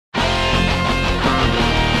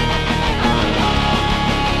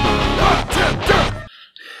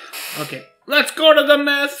Okay, let's go to the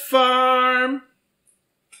meth farm.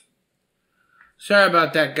 Sorry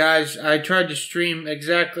about that, guys. I tried to stream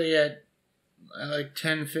exactly at like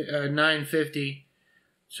 9:50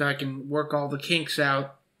 so I can work all the kinks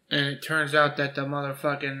out, and it turns out that the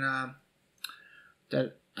motherfucking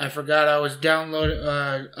that I forgot I was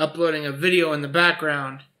uploading a video in the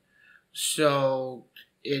background, so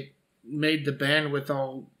it made the bandwidth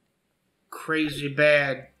all crazy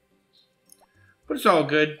bad. But it's all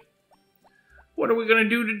good. What are we gonna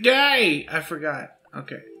do today? I forgot.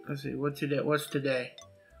 Okay, let's see. What's today?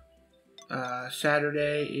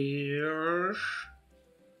 Saturday is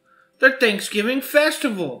the Thanksgiving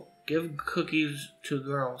festival. Give cookies to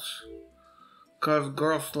girls, 'cause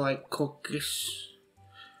girls like cookies.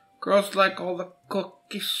 Girls like all the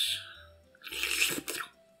cookies.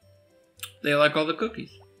 They like all the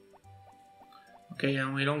cookies. Okay,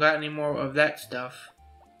 and we don't got any more of that stuff.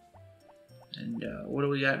 And what do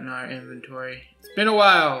we got in our inventory? It's been a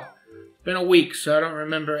while. It's been a week, so I don't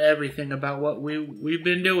remember everything about what we've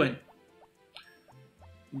been doing.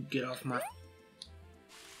 Get off my...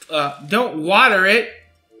 don't water it!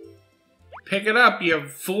 Pick it up, you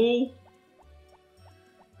fool!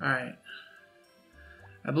 Alright.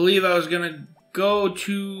 I believe I was gonna go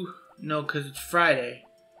to... No, because it's Friday.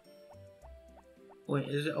 Wait,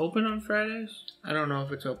 is it open on Fridays? I don't know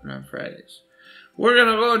if it's open on Fridays. We're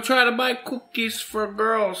gonna go try to buy cookies for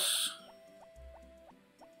girls.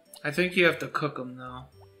 I think you have to cook them, though.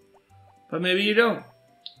 But maybe you don't.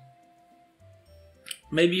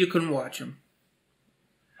 Maybe you can watch them.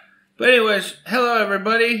 But anyways, hello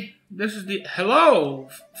everybody. This is the... Hello,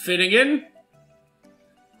 Finnegan.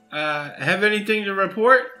 Have anything to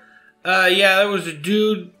report? Yeah, there was a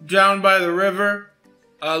dude down by the river,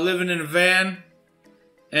 living in a van,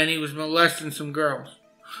 and he was molesting some girls.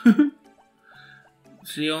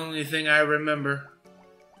 It's the only thing I remember.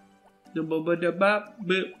 And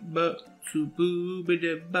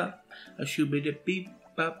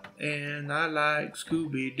I like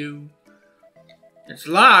Scooby-Doo. It's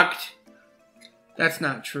locked? That's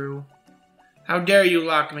not true. How dare you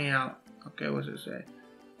lock me out? Okay, what's it say?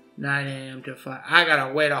 9 a.m. to 5. I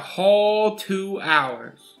gotta wait a whole 2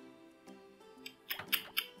 hours.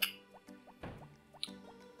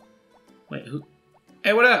 Wait, who?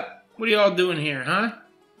 Hey, what up? What are y'all doing here, huh?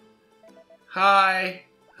 Hi.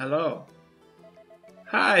 Hello.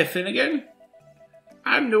 Hi, Finnegan.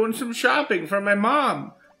 I'm doing some shopping for my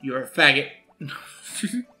mom. You're a faggot.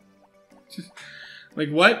 Like,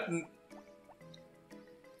 what?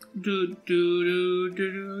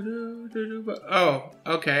 Oh,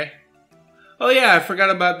 okay. Oh yeah, I forgot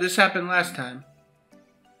about this happened last time.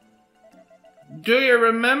 Do you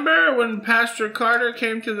remember when Pastor Carter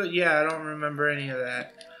came to the... Yeah, I don't remember any of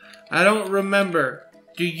that. I don't remember.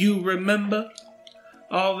 Do you remember?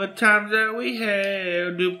 All the times that we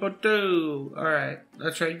had. Alright,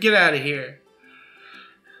 that's right. Get out of here.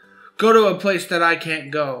 Go to a place that I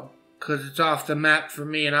can't go. Because it's off the map for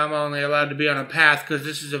me and I'm only allowed to be on a path because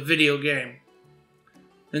this is a video game.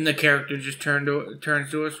 Then the character just turns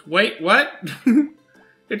to us. Wait, what?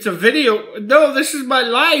 It's a video... No, this is my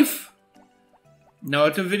life! No,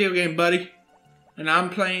 it's a video game, buddy. And I'm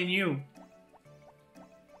playing you.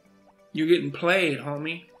 You're getting played,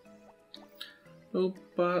 homie. Oop,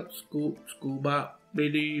 bop, scoop, scoop, bop,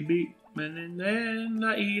 bitty, beep. And then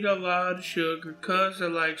I eat a lot of sugar because I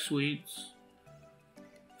like sweets.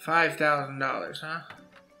 $5,000, huh?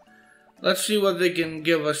 Let's see what they can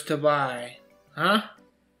give us to buy. Huh?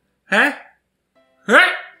 Huh?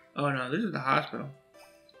 Huh? Oh no, this is the hospital.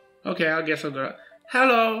 Okay, I guess I'll go.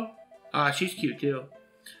 Hello. Ah, she's cute too.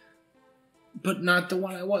 But not the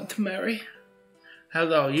one I want to marry.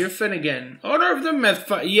 Hello, you're Finnegan. Owner of the meth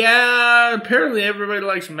fight. Yeah, apparently everybody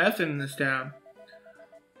likes meth in this town.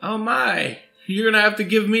 Oh my. You're gonna have to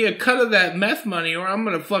give me a cut of that meth money or I'm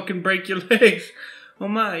gonna fucking break your legs. Oh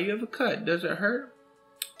my, you have a cut. Does it hurt?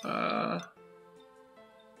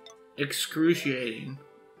 Excruciating.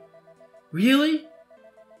 Really?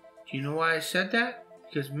 Do you know why I said that?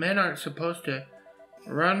 Because men aren't supposed to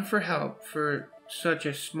run for help for such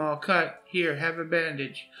a small cut. Here, have a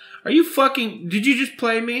bandage. Are you fucking... Did you just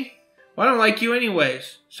play me? Well, I don't like you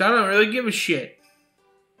anyways, so I don't really give a shit.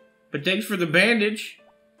 But thanks for the bandage.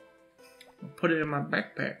 I'll put it in my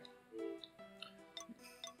backpack.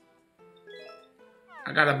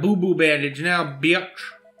 I got a boo-boo bandage now, bitch.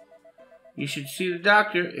 You should see the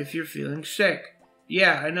doctor if you're feeling sick.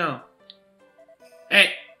 Yeah, I know.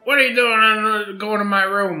 Hey, what are you doing? I'm going to my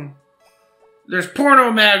room. There's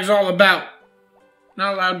porno mags all about.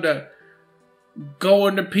 Not allowed to go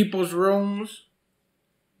into people's rooms.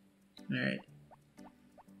 Alright.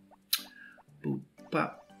 Boop,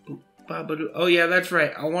 pop, boop, Oh yeah, that's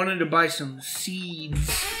right. I wanted to buy some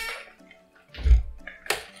seeds.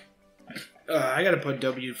 I gotta put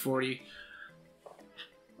W40.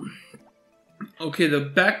 Okay, the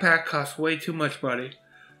backpack costs way too much, buddy.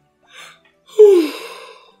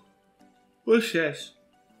 What's this?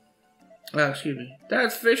 Oh, excuse me.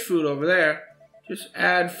 That's fish food over there. Just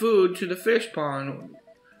add food to the fish pond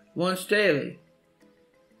once daily.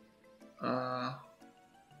 No,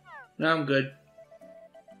 I'm good.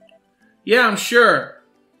 Yeah, I'm sure.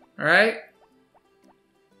 Alright?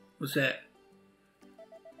 What's that?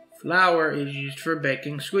 Flour is used for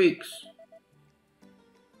baking squeaks.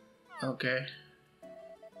 Okay.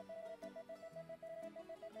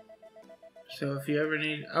 So if you ever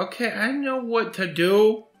need... Okay, I know what to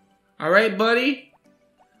do. Alright, buddy?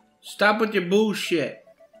 Stop with your bullshit.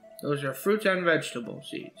 Those are fruits and vegetable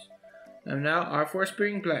seeds. And now our for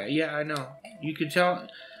spring plant. Yeah, I know. You can tell...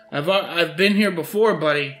 I've been here before,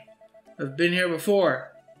 buddy. I've been here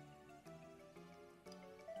before.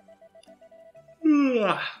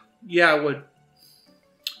 Yeah, I would.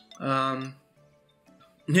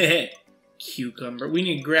 Cucumber. We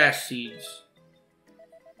need grass seeds.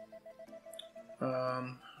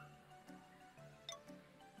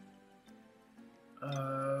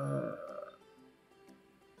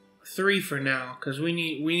 3 for now, because we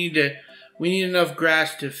need enough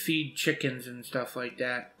grass to feed chickens and stuff like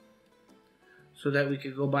that, so that we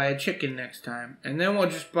could go buy a chicken next time, and then we'll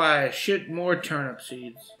just buy a shit more turnip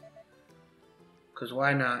seeds. Cause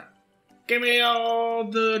why not? Give me all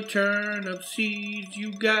the turnip seeds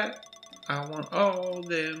you got. I want all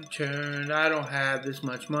them turned. I don't have this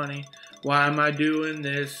much money. Why am I doing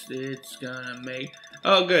this? It's gonna make...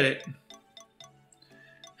 Oh, good.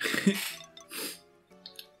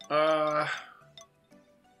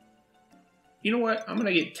 You know what? I'm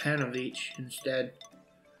gonna get 10 of each instead.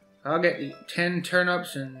 I'll get 10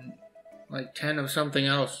 turnips and like 10 of something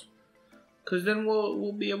else. Cause then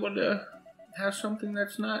we'll be able to have something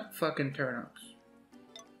that's not fucking turnips.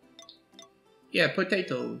 Yeah,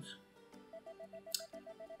 potatoes.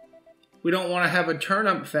 We don't want to have a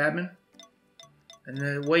turnip famine. And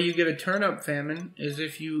the way you get a turnip famine is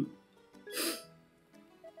if you...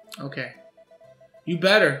 Okay. You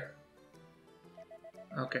better.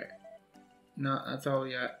 Okay. No, that's all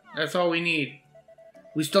we got. That's all we need.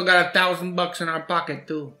 We still got $1,000 in our pocket,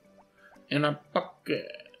 too. In our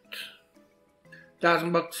pocket.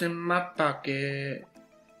 $1,000 in my pocket.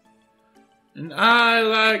 And I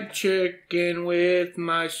like chicken with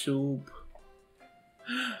my soup.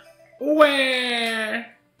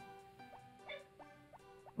 Where?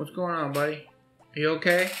 What's going on, buddy? Are you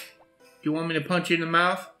okay? Do you want me to punch you in the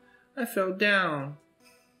mouth? I fell down.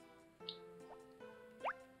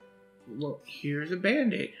 Well, here's a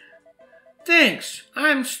Band-Aid. Thanks,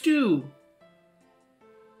 I'm Stu.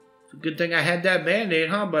 It's a good thing I had that Band-Aid,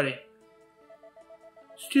 huh, buddy?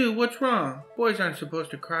 Stu, what's wrong? Boys aren't supposed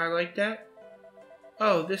to cry like that.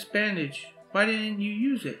 Oh, this bandage. Why didn't you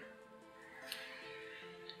use it?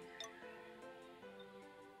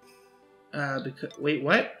 Because... Wait,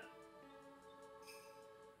 what?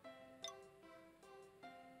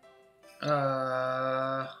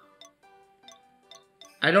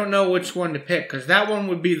 I don't know which one to pick, because that one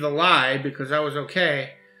would be the lie, because I was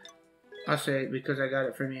okay. I'll say it because I got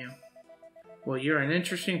it from you. Well, you're an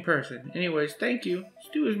interesting person. Anyways, thank you.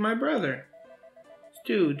 Stu is my brother.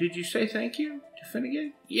 Stu, did you say thank you to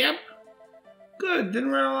Finnegan? Yep. Good, then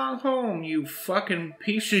run along home, you fucking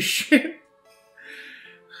piece of shit.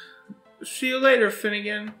 See you later,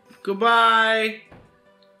 Finnegan. Goodbye.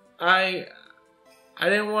 I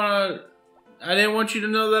didn't want you to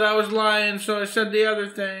know that I was lying, so I said the other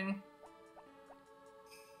thing.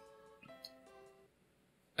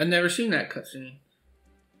 I've never seen that cutscene.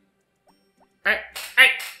 Hey,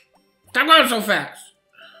 stop going so fast.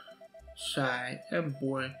 Sigh, I'm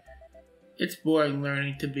boring. It's boring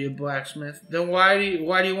learning to be a blacksmith. Then why do you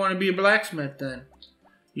want to be a blacksmith then?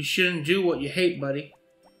 You shouldn't do what you hate, buddy.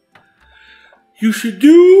 You should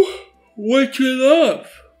do what you love.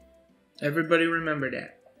 Everybody remember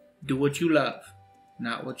that. Do what you love,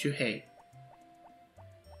 not what you hate.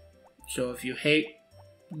 So if you hate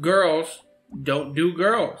girls, don't do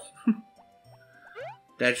girls.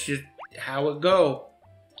 That's just how it go.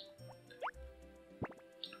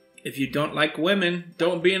 If you don't like women,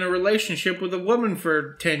 don't be in a relationship with a woman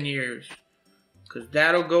for 10 years. Because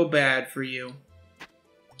that'll go bad for you.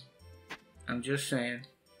 I'm just saying.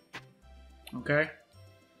 Okay?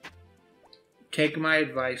 Take my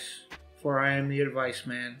advice, for I am the advice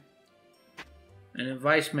man. An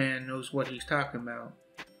advice man knows what he's talking about.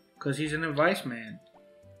 Because he's an advice man.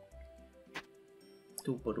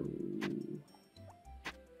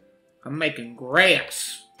 I'm making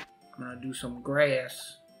grass. I'm gonna do some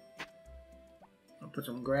grass. I'll put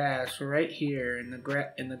some grass right here in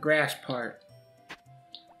the grass part.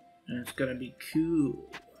 And it's gonna be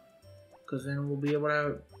cool. Cause then we'll be able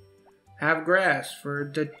to have grass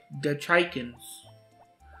for the chickens.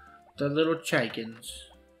 The little chickens.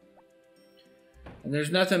 And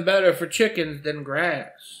there's nothing better for chickens than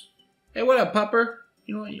grass. Hey, what up, pupper?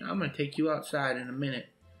 You know what? I'm gonna take you outside in a minute.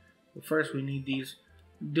 But first we need these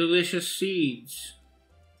delicious seeds.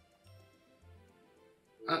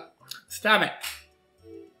 Stop it.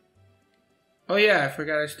 Oh yeah, I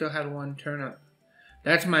forgot I still had one turnip.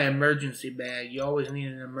 That's my emergency bag. You always need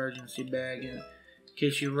an emergency bag in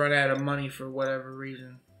case you run out of money for whatever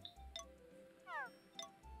reason.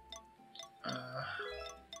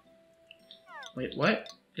 Wait, what?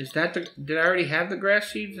 Is that the... Did I already have the grass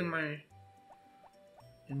seeds in my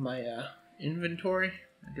inventory?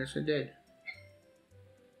 I guess I did.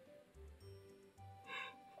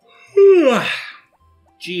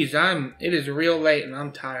 Jeez, it is real late and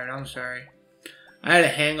I'm tired. I'm sorry. I had a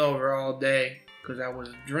hangover all day because I was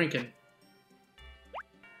drinking.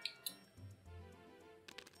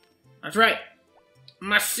 That's right.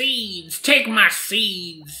 My seeds. Take my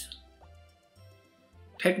seeds.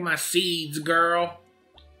 Take my seeds, girl.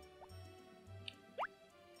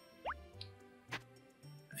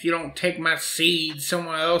 If you don't take my seeds,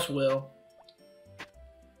 someone else will.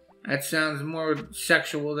 That sounds more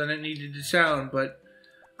sexual than it needed to sound, but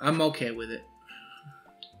I'm okay with it.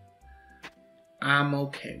 I'm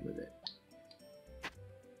okay with it.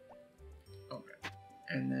 Okay.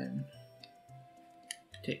 And then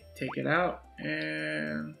take it out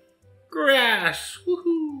and grass.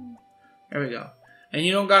 Woohoo! There we go. And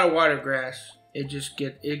you don't gotta water grass.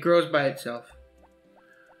 It grows by itself.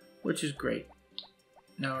 Which is great.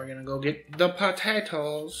 Now we're gonna go get the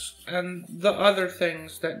potatoes and the other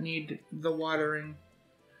things that need the watering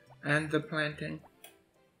and the planting.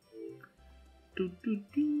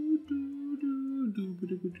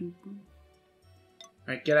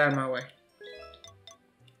 Alright, get out of my way.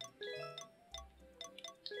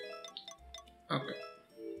 Okay.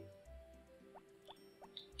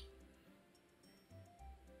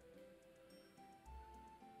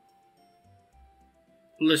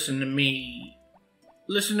 Listen to me.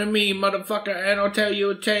 Listen to me, motherfucker, and I'll tell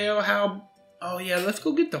you a tale how... Oh, yeah, let's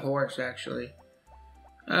go get the horse, actually.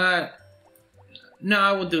 No,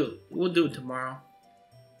 we'll do it. We'll do it tomorrow.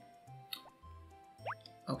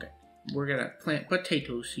 Okay. We're gonna plant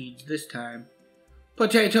potato seeds this time.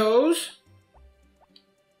 Potatoes!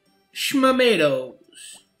 Schmamatoes!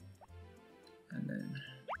 And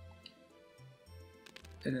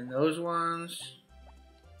then those ones.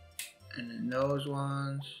 And then those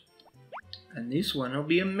ones. And this one will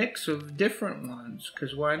be a mix of different ones,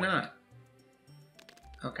 because why not?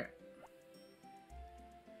 Okay.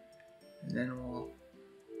 And then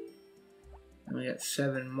we got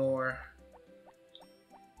 7 more.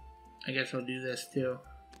 I guess I'll do this too,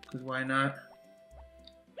 because why not?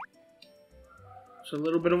 It's a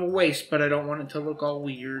little bit of a waste, but I don't want it to look all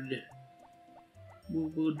weird.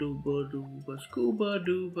 Booba dooba dooba, scuba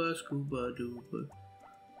dooba, scuba dooba.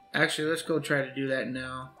 Actually, let's go try to do that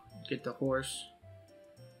now. Get the horse.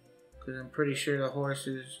 Because I'm pretty sure the horse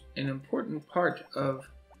is an important part of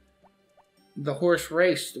the horse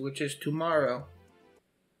race, which is tomorrow.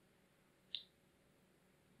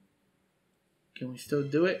 Can we still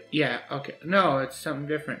do it? Yeah, okay. No, it's something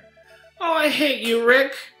different. Oh, I hate you,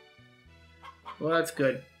 Rick! Well, that's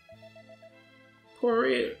good. Poor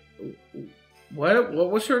Rick.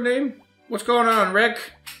 What was her name? What's going on, Rick?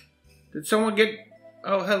 Did someone get...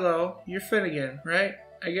 Oh, hello. You're Finnegan, right?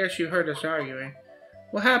 I guess you heard us arguing.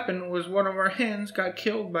 What happened was one of our hens got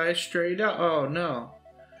killed by a stray dog. Oh, no.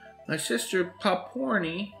 My sister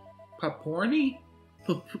Paporni... Paporni?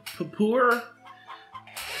 Papur?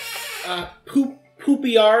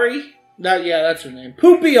 Poopiari? Yeah, that's her name.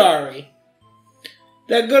 Poopiari!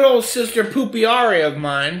 That good old sister Poopiari of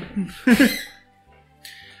mine.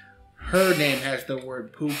 Her name has the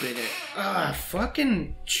word poop in it. Ah,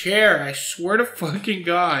 fucking chair. I swear to fucking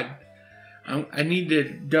God. I need the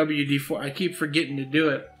WD-40. I keep forgetting to do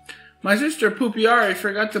it. My sister Poopiari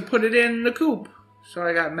forgot to put it in the coop. So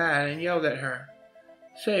I got mad and yelled at her.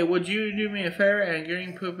 Say, would you do me a favor and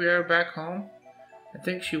bring Poopiari back home? I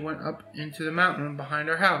think she went up into the mountain behind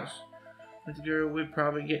our house. With the girl, we'd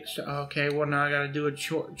probably get... Okay, well now I gotta do a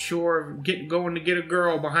chore of going to get a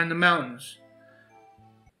girl behind the mountains.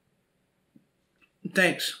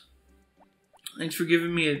 Thanks. Thanks for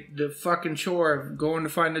giving me the fucking chore of going to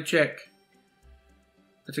find a chick.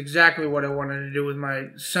 That's exactly what I wanted to do with my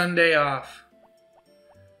Sunday off.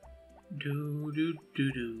 Do do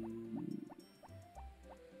do do.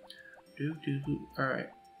 Do do do. Alright.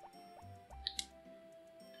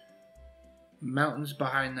 Mountains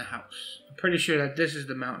behind the house. I'm pretty sure that this is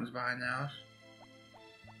the mountains behind the house.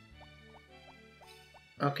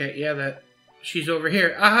 Okay, yeah, that she's over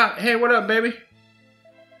here. Aha! Hey, what up, baby?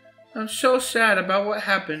 I'm so sad about what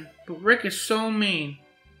happened, but Rick is so mean.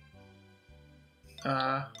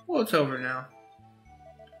 Well, it's over now.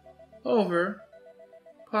 Over?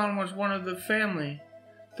 Pawn was one of the family.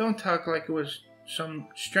 Don't talk like it was some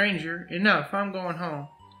stranger. Enough, I'm going home.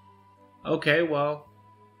 Okay, well,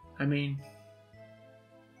 I mean,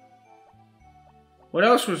 what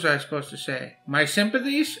else was I supposed to say? My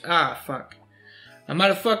sympathies? Ah, fuck. I might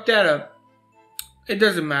have fucked that up. It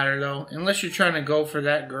doesn't matter, though. Unless you're trying to go for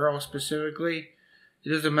that girl specifically, it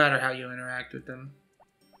doesn't matter how you interact with them.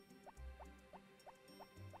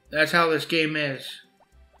 That's how this game is.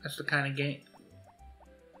 That's the kind of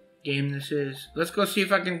game this is. Let's go see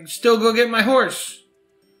if I can still go get my horse.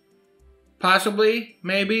 Possibly.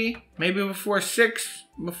 Maybe. Maybe before 6.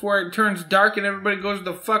 Before it turns dark and everybody goes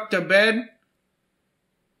the fuck to bed.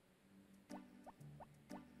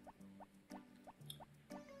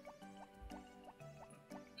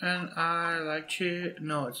 And I like shit.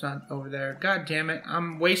 No, it's not over there. God damn it.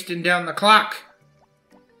 I'm wasting down the clock.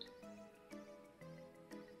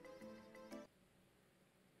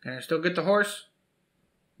 Can I still get the horse?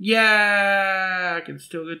 Yeah, I can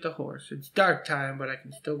still get the horse. It's dark time, but I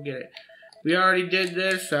can still get it. We already did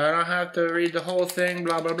this, so I don't have to read the whole thing.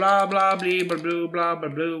 Blah, blah, blah, blah, blah, blah, blah, blah, blah,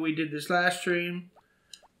 blah. We did this last stream.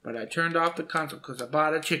 But I turned off the console because I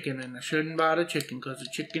bought a chicken, and I shouldn't buy a chicken because the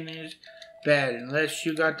chicken is bad unless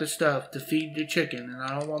you got the stuff to feed the chicken, and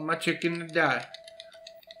I don't want my chicken to die.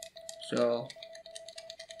 So,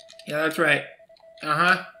 yeah, that's right.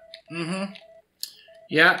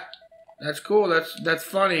 Yeah, that's cool. That's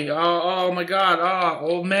funny. Oh my God. Oh,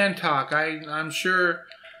 old man talk. I'm sure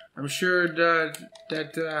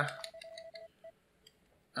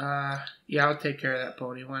yeah, I'll take care of that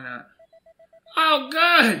pony. Why not? Oh,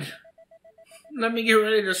 good. Let me get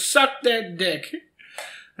ready to suck that dick.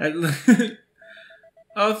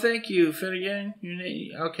 Oh, thank you, Finnegan.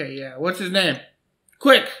 Okay, yeah. What's his name?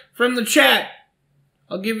 Quick, from the chat.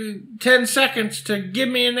 I'll give you 10 seconds to give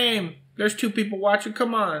me a name. There's 2 people watching.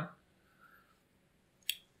 Come on.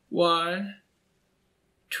 1,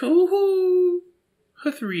 2,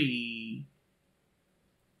 3,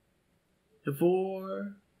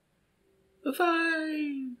 4,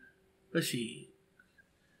 5. Let's see.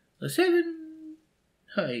 7,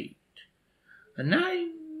 8,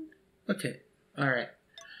 9, 10. All right.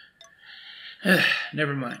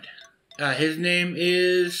 Never mind. His name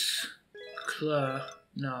is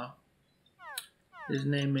no. His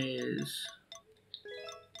name is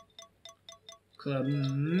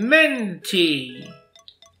Clementi.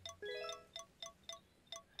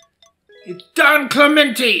 It's Don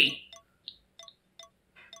Clementi.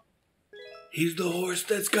 He's the horse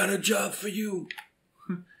that's got a job for you.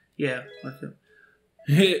 Yeah, what's up?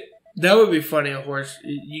 That would be funny, a horse.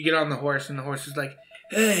 You get on the horse and the horse is like,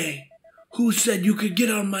 hey, who said you could get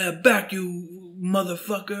on my back, you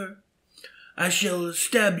motherfucker? I shall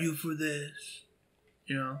stab you for this.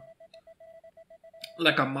 You know?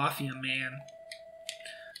 Like a mafia man.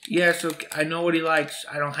 Yeah, so I know what he likes.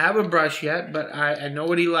 I don't have a brush yet, but I know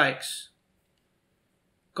what he likes.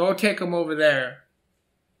 Go take him over there.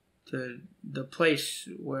 To the place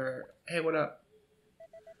where... Hey, what up?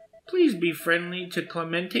 Please be friendly to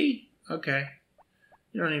Clementi. Okay.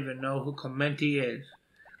 You don't even know who Clementi is.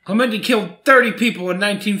 Clementi killed 30 people in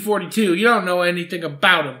 1942. You don't know anything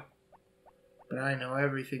about him. But I know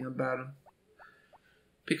everything about him.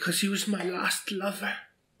 Because he was my last lover.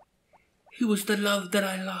 He was the love that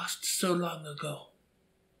I lost so long ago.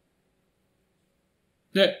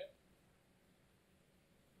 Yeah.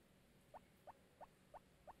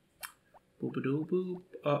 Boop-a-doo-boop.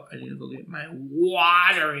 Oh, I need to go get my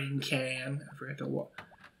watering can. I forgot to water.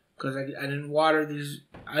 Because I didn't water these.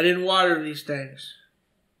 I didn't water these things.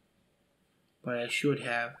 But I should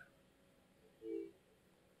have.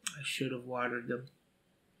 I should have watered them.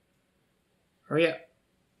 Hurry up.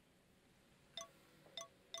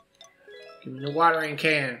 Give me the watering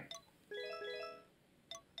can.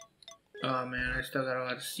 Oh man, I still got a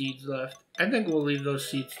lot of seeds left. I think we'll leave those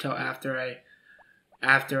seeds till after I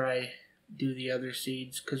do the other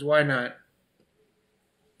seeds, because why not?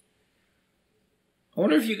 I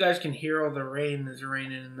wonder if you guys can hear all the rain that's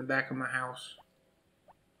raining in the back of my house.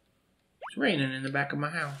 It's raining in the back of my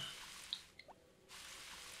house.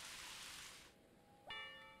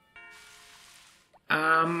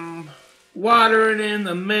 I'm watering in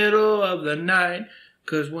the middle of the night,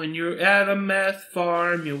 'Cause when you're at a meth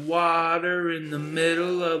farm, you water in the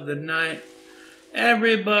middle of the night.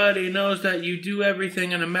 Everybody knows that you do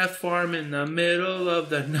everything in a meth farm in the middle of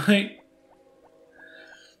the night.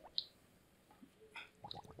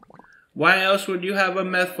 Why else would you have a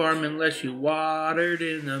meth farm unless you watered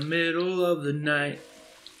in the middle of the night?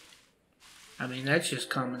 I mean, that's just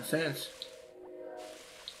common sense.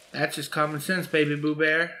 That's just common sense, baby Boo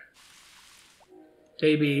Bear.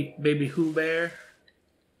 Baby Who Bear.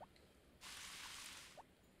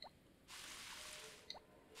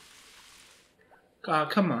 Oh,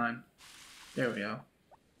 come on. There we go.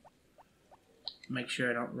 Make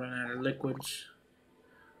sure I don't run out of liquids.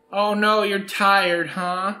 Oh no, you're tired,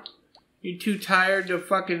 huh? You're too tired to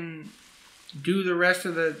fucking do the rest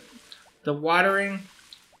of the watering?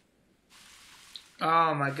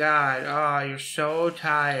 Oh my god. Oh, you're so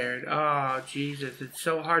tired. Oh, Jesus. It's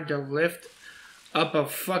so hard to lift up a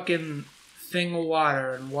fucking thing of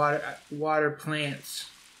water and water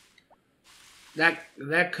plants.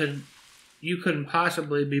 You couldn't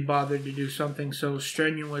possibly be bothered to do something so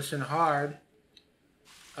strenuous and hard.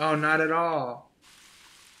 Oh, not at all.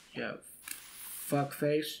 Yeah,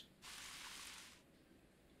 fuckface.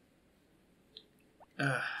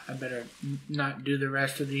 I better not do the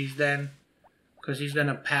rest of these then, because he's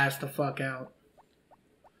gonna pass the fuck out.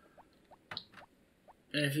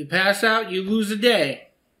 And if you pass out, you lose a day.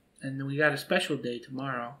 And then we got a special day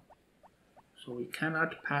tomorrow. So we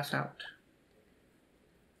cannot pass out.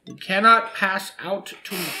 We cannot pass out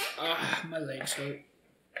tomorrow. My legs hurt.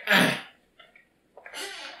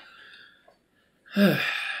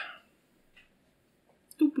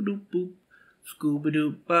 Doop-a-doop boop.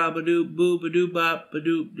 Scooba-doop, baba-doop, booba-doop,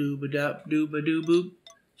 bop-a-doop, dooba-dop, dooba-doo boop.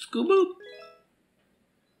 Scoob-boop.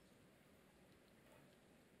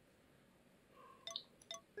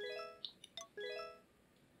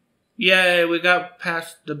 Yay, we got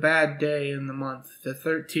past the bad day in the month, the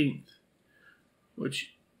 13th.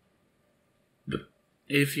 Which,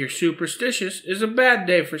 if you're superstitious, is a bad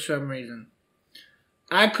day for some reason.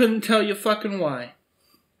 I couldn't tell you fucking why.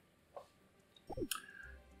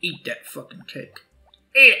 Eat that fucking cake.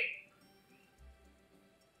 Eat it!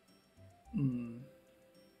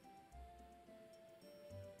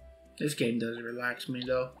 This game does relax me,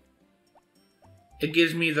 though. It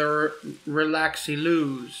gives me the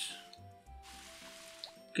relaxy-loos.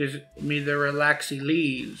 Gives me the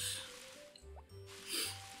relaxy-leaves.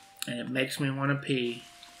 And it makes me want to pee.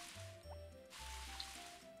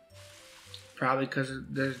 Probably because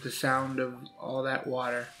there's the sound of all that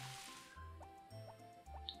water.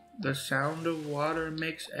 The sound of water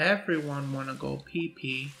makes everyone want to go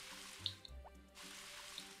pee-pee.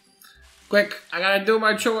 Quick, I gotta do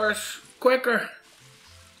my chores. Quicker.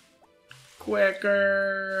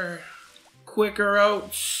 Quicker. Quicker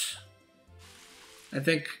oats. I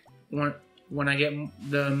think when I get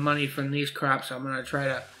the money from these crops, I'm gonna try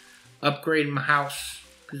to upgrade my house.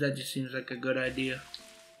 Because that just seems like a good idea.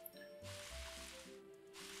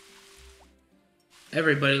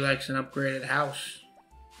 Everybody likes an upgraded house.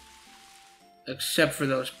 Except for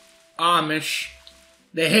those Amish.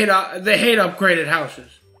 They hate upgraded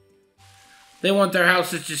houses. They want their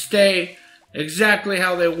houses to stay exactly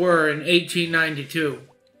how they were in 1892.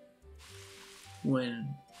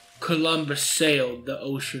 When Columbus sailed the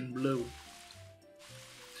ocean blue.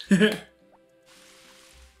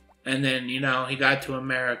 And then, you know, he got to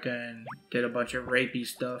America and did a bunch of rapey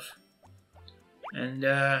stuff. And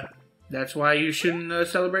that's why you shouldn't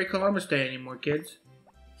celebrate Columbus Day anymore, kids.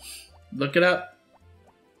 Look it up.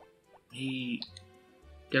 He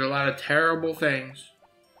did a lot of terrible things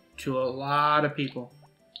to a lot of people.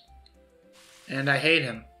 And I hate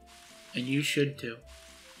him. And you should too.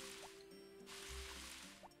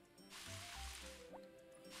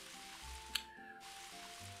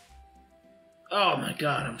 Oh my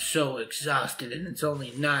god, I'm so exhausted and it's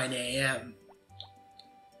only 9 a.m.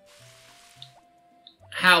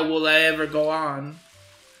 How will I ever go on?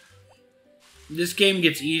 This game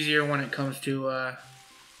gets easier when it comes to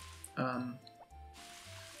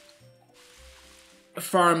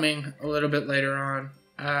farming a little bit later on.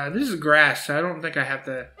 This is grass, so I don't think I have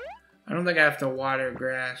to water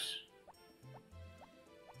grass.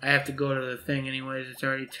 I have to go to the thing anyways. It's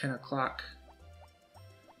already 10 o'clock.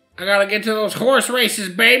 I gotta get to those horse races,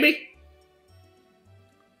 baby!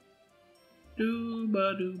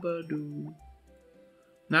 Doo-ba-doo-ba-doo.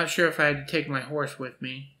 Not sure if I had to take my horse with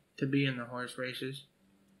me to be in the horse races.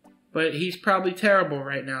 But he's probably terrible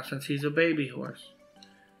right now since he's a baby horse.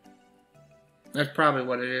 That's probably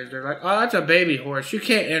what it is. They're like, oh, that's a baby horse. You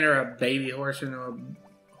can't enter a baby horse into a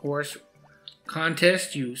horse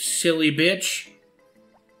contest, you silly bitch.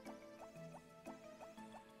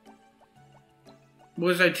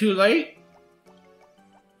 Was I too late?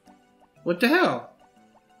 What the hell?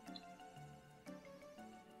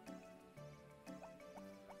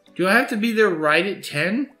 Do I have to be there right at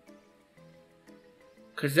 10?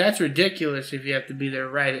 Because that's ridiculous if you have to be there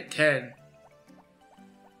right at 10.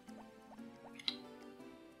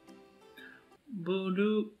 Boo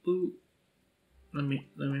doo boo. Let me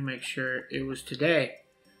make sure it was today.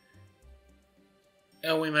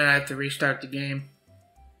 Oh, we might have to restart the game.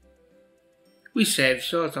 We saved,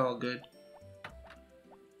 so it's all good.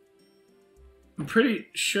 I'm pretty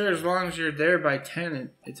sure as long as you're there by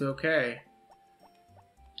 10, it's okay.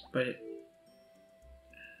 But,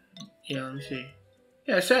 yeah, let me see.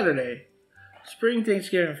 Yeah, Saturday. Spring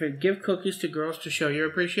Thanksgiving food. Give cookies to girls to show your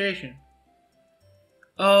appreciation.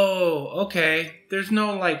 Oh, okay. There's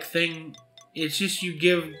no, like, thing. It's just you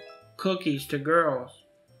give cookies to girls.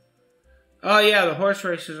 Oh, yeah, the horse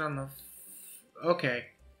race is on the... Okay.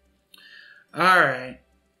 Alright.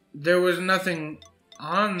 There was nothing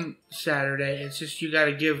on Saturday. It's just you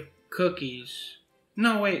gotta give cookies.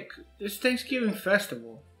 No, wait. It's Thanksgiving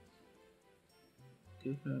festival.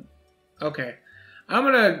 Okay. I'm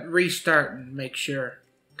gonna restart and make sure.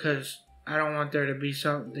 Because I don't want there to be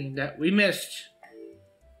something that we missed.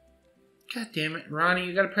 God damn it. Ronnie,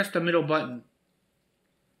 you gotta press the middle button.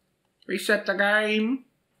 Reset the game.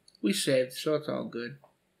 We saved, so it's all good.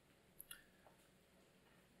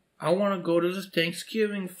 I want to go to the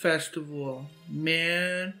Thanksgiving festival.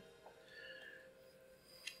 Man.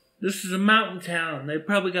 This is a mountain town. They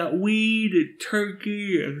probably got weed and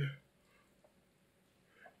turkey and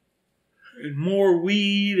more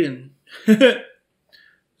weed and some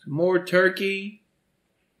more turkey.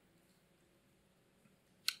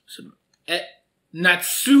 Some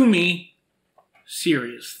Natsumi.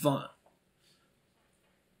 Serious fun.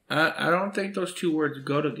 I don't think those two words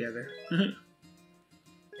go together.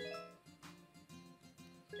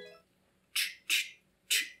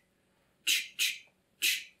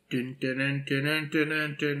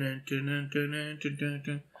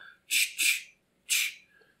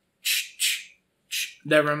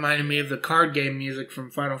 That reminded me of the card game music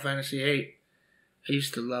from Final Fantasy VIII. I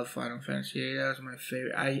used to love Final Fantasy VIII. That was my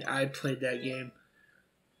favorite. I played that game.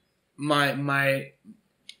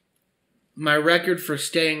 My record for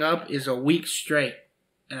staying up is a week straight,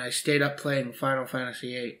 and I stayed up playing Final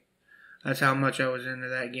Fantasy VIII. That's how much I was into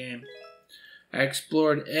that game. I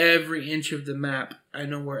explored every inch of the map. I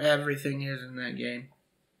know where everything is in that game.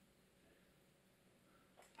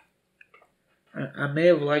 I may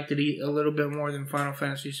have liked it a little bit more than Final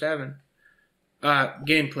Fantasy VII.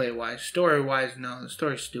 Gameplay-wise. Story-wise, no. The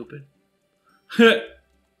story's stupid.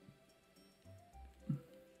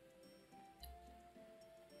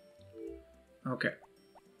 Okay.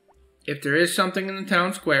 If there is something in the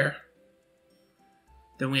town square,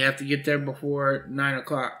 then we have to get there before 9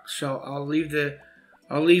 o'clock. So I'll leave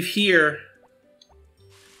here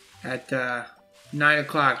at 9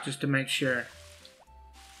 o'clock just to make sure.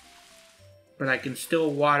 But I can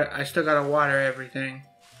still water. I still gotta water everything,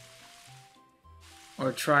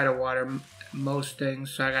 or try to water most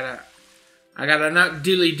things. So I gotta not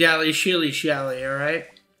dilly dally, shilly shally. All right.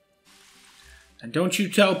 And don't you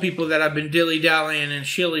tell people that I've been dilly-dallying and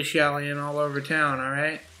shilly-shallying all over town,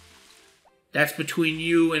 alright? That's between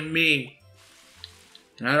you and me.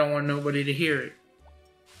 And I don't want nobody to hear it.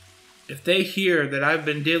 If they hear that I've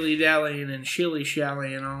been dilly-dallying and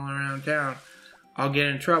shilly-shallying all around town, I'll get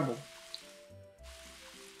in trouble.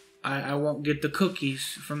 I won't get the cookies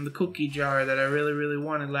from the cookie jar that I really, really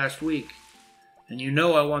wanted last week. And you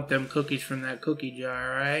know I want them cookies from that cookie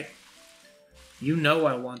jar, alright? You know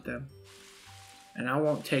I want them. And I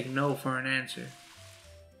won't take no for an answer.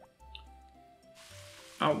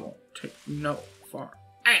 I won't take no for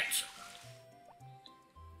an answer.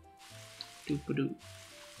 Doop-a-doop.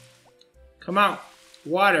 Come on.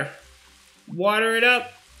 Water. Water it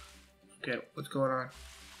up. Okay, what's going on?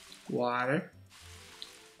 Water.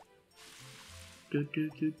 Give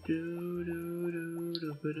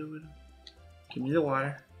me the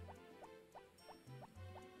water.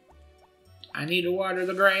 I need to water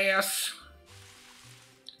the grass.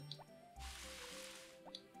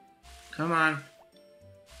 Come on.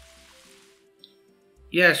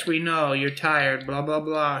 Yes, we know. You're tired. Blah, blah,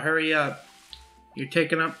 blah. Hurry up. You're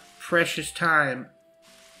taking up precious time.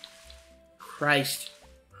 Christ.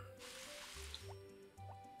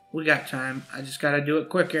 We got time. I just gotta do it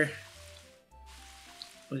quicker.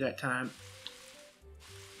 We got time.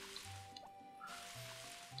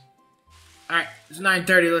 Alright, it's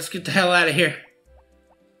 9:30. Let's get the hell out of here.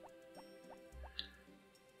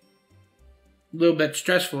 A little bit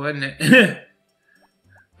stressful, isn't it?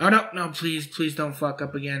 Oh, no, please don't fuck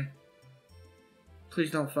up again. Please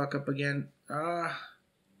don't fuck up again. I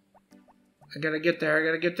gotta get there. I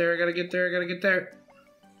gotta get there. I gotta get there. I gotta get there.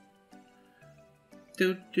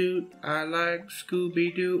 Doot doot. I like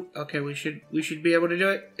Scooby Doo. Okay, we should be able to do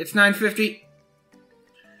it. It's 9:50.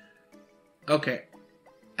 Okay.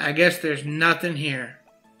 I guess there's nothing here.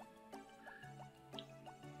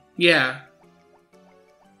 Yeah.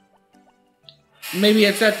 Maybe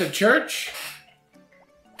it's at the church?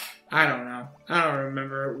 I don't know. I don't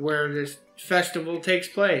remember where this festival takes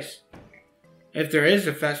place. If there is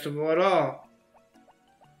a festival at all.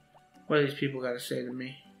 What do these people got to say to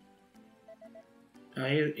me? Oh,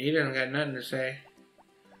 he doesn't got nothing to say.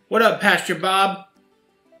 What up, Pastor Bob?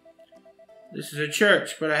 This is a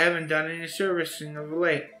church, but I haven't done any servicing of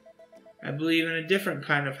late. I believe in a different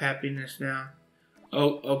kind of happiness now.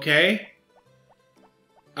 Oh, okay.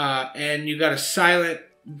 And you got a silent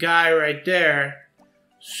guy right there.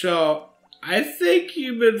 So, I think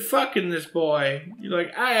you've been fucking this boy. You're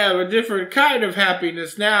like, I have a different kind of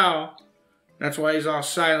happiness now. That's why he's all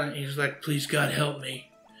silent. He's like, please God help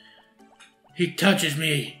me. He touches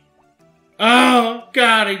me. Oh,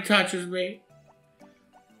 God, he touches me.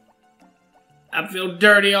 I feel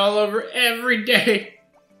dirty all over every day.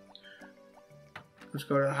 Let's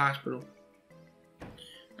go to the hospital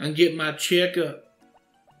and get my checkup.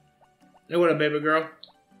 Hey, what up, baby girl?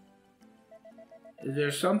 Is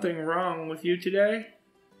there something wrong with you today?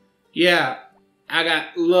 Yeah, I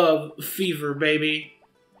got love fever, baby.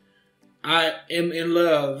 I am in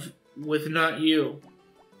love with not you.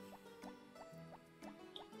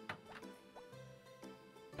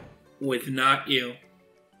 With not you.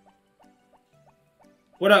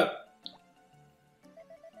 What up?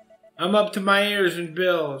 I'm up to my ears in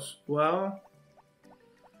bills. Well,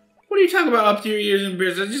 what are you talking about up to your ears in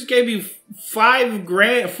bills? I just gave you $4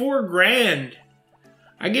 grand.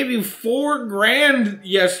 I gave you $4 grand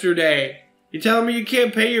yesterday. You telling me you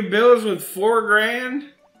can't pay your bills with $4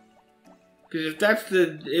 grand? Because if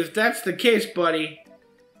that's the case, buddy,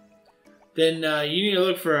 then you need to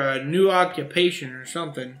look for a new occupation or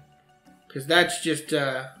something. Because that's just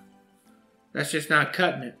not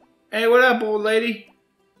cutting it. Hey, what up, old lady?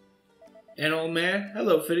 And old man?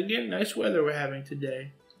 Hello, Finnegan. Nice weather we're having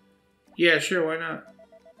today. Yeah, sure, why not?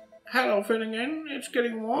 Hello, Finnegan. It's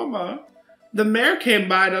getting warmer. The mayor came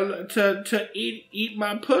by to eat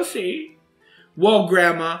my pussy. Whoa,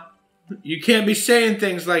 Grandma. You can't be saying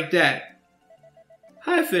things like that.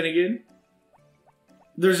 Hi, Finnegan.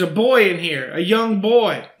 There's a boy in here. A young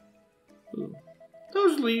boy. Ooh.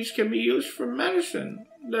 Those leaves can be used for medicine.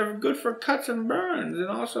 They're good for cuts and burns and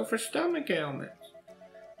also for stomach ailments.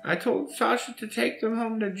 I told Sasha to take them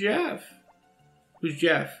home to Jeff. Who's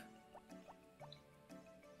Jeff?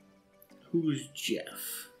 Who's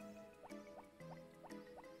Jeff?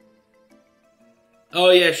 Oh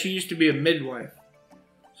yeah, she used to be a midwife.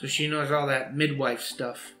 So she knows all that midwife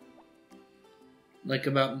stuff. Like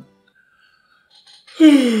about...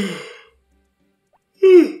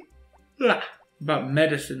 about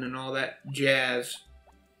medicine and all that jazz.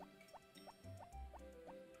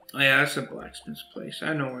 Oh yeah, that's a blacksmith's place.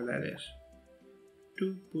 I know where that is.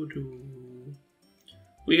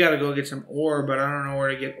 We gotta go get some ore, but I don't know where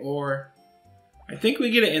to get ore. I think we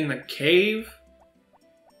get it in the cave,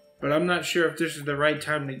 but I'm not sure if this is the right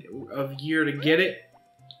time of year to get it.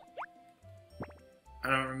 I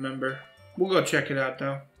don't remember. We'll go check it out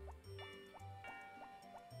though.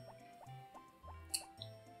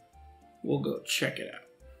 We'll go check it out.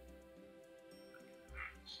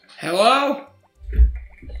 Hello?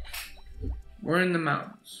 We're in the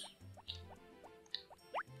mountains.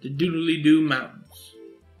 The Doodly-Doo Mountains.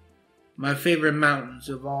 My favorite mountains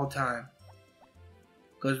of all time.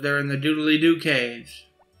 Because they're in the Doodly-Doo caves.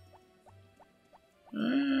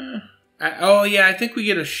 Oh yeah, I think we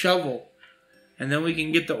get a shovel. And then we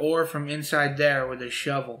can get the ore from inside there with a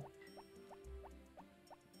shovel.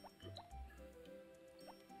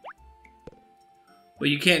 But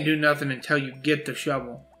you can't do nothing until you get the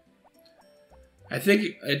shovel. I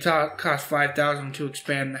think it costs $5,000 to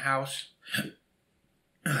expand the house.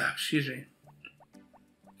 Excuse me.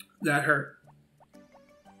 That hurt.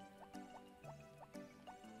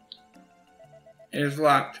 It is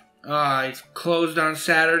locked. It's closed on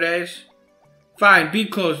Saturdays. Fine, be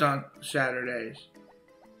closed on Saturdays.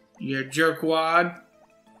 You jerkwad.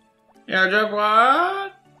 Yeah,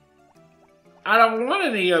 jerkwad. I don't want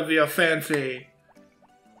any of your fancy.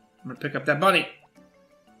 I'm gonna pick up that bunny.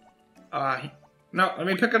 No, let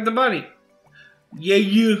me pick up the bunny. Yeah,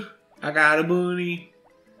 you. I got a bunny.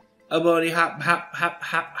 A bunny hop, hop, hop,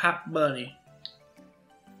 hop, hop, bunny.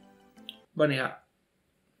 Bunny hop.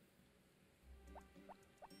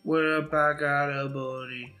 What up, I got a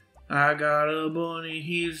bunny. I got a bunny,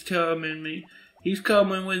 he's coming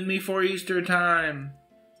with me for Easter time.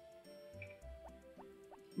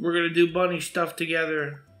 We're gonna do bunny stuff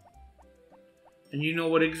together. And you know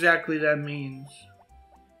what exactly that means.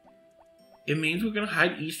 It means we're gonna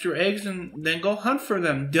hide Easter eggs and then go hunt for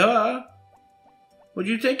them. Duh! What'd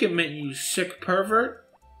you think it meant, you sick pervert?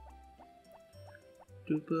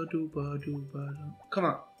 Dooba dooba dooba doo. Come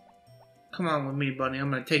on. Come on with me, bunny. I'm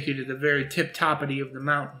gonna take you to the very tip-toppity of the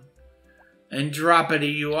mountain. And drop-ity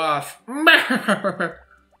you off. Because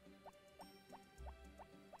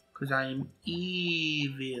I am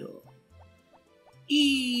evil.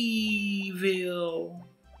 Evil.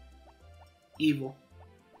 Evil.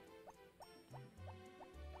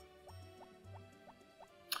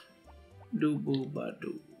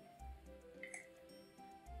 Doo-boo-ba-doo.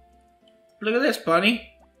 Look at this,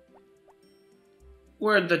 bunny.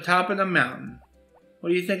 We're at the top of the mountain. What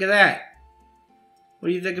do you think of that? What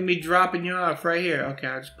do you think of me dropping you off right here? Okay,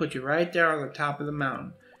 I'll just put you right there on the top of the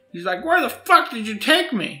mountain. He's like, where the fuck did you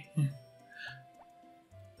take me?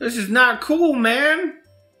 This is not cool, man.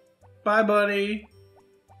 Bye, buddy.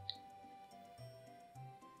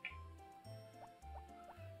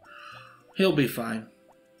 He'll be fine.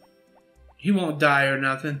 He won't die or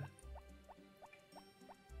nothing.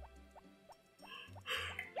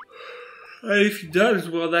 And if he does,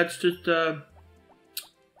 well, that's just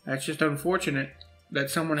unfortunate that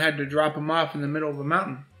someone had to drop him off in the middle of a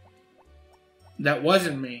mountain. That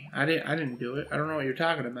wasn't me. I didn't do it. I don't know what you're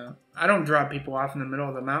talking about. I don't drop people off in the middle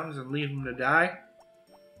of the mountains and leave them to die.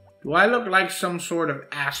 Do I look like some sort of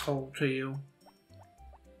asshole to you?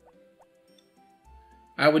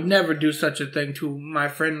 I would never do such a thing to my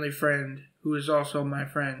friendly friend, who is also my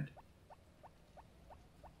friend.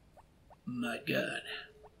 My God.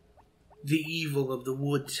 The evil of the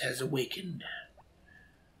woods has awakened.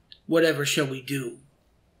 Whatever shall we do?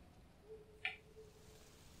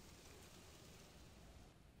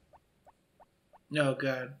 Oh,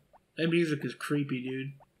 God. That music is creepy,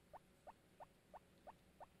 dude.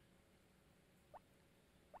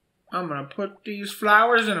 I'm gonna put these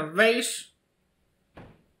flowers in a vase.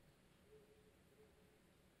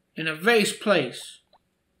 In a vase place.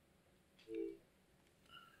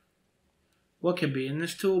 What can be in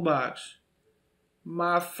this toolbox?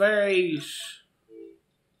 My face.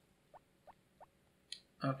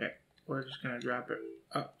 Okay, we're just gonna drop it.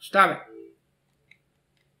 Oh, stop it.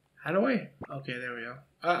 How do I? Okay, there we go.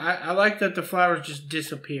 I like that the flowers just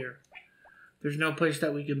disappear. There's no place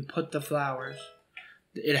that we can put the flowers.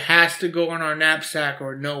 It has to go in our knapsack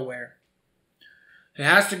or nowhere. It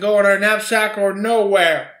has to go in our knapsack or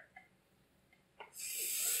nowhere.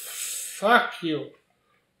 Fuck you.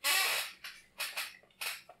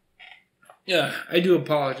 Yeah, I do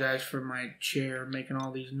apologize for my chair making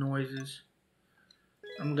all these noises.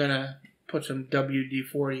 I'm gonna put some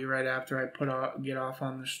WD-40 right after I get off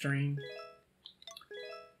on the stream.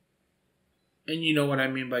 And you know what I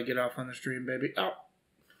mean by get off on the stream, baby. Oh.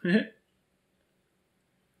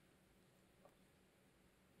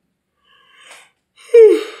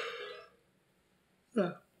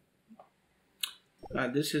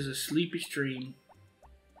 This is a sleepy stream.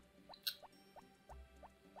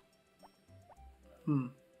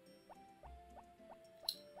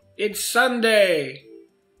 It's Sunday.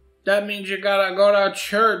 That means you gotta go to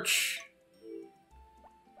church.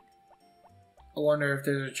 I wonder if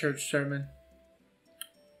there's a church sermon.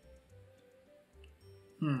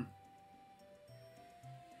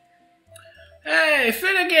 Hey,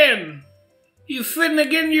 Finnegan! You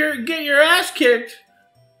Finnegan, get your ass kicked.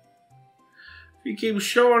 You keep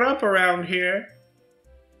showing up around here.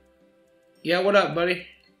 Yeah, what up, buddy?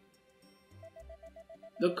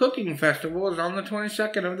 The cooking festival is on the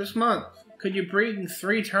 22nd of this month. Could you bring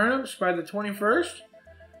 3 turnips by the 21st?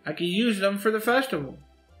 I could use them for the festival.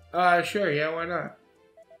 Sure, yeah, why not?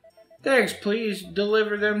 Thanks, please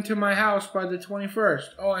deliver them to my house by the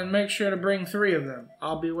 21st. Oh, and make sure to bring 3 of them.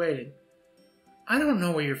 I'll be waiting. I don't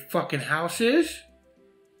know where your fucking house is.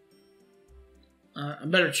 I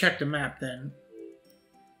better check the map then.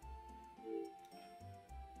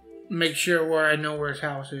 Make sure where I know where his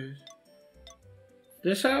house is.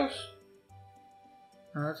 This house?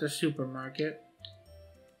 Oh, that's a supermarket.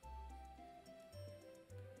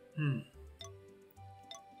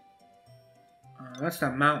 That's the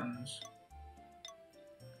mountains.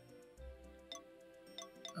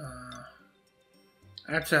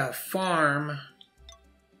 That's a farm.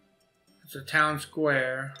 It's a town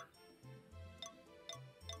square.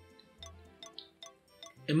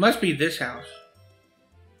 It must be this house.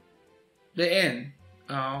 The inn.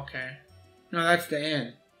 Oh, okay. No, that's the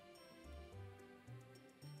inn.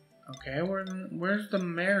 Okay, where's the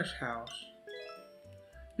mayor's house?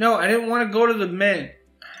 No, I didn't want to go to the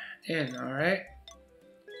inn, alright?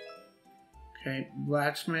 Okay,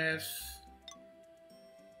 blacksmith.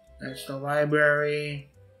 That's the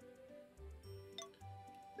library.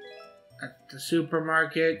 That's the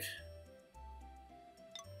supermarket.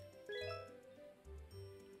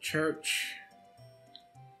 Church.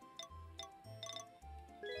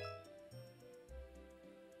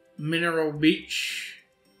 Mineral Beach.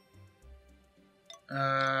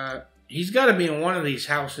 He's got to be in one of these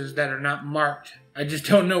houses that are not marked. I just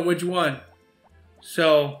don't know which one.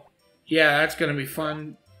 So, yeah, that's going to be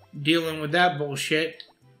fun dealing with that bullshit.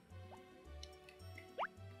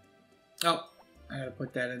 Oh, I got to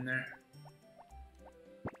put that in there.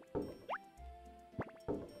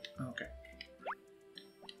 Okay.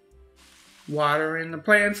 Watering the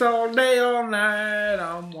plants all day, all night.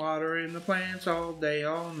 I'm watering the plants all day,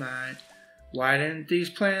 all night. Why didn't these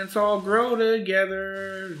plants all grow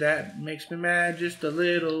together? That makes me mad just a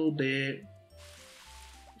little bit.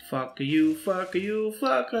 Fuck you, fuck you,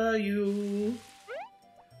 fuck you.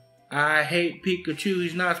 I hate Pikachu.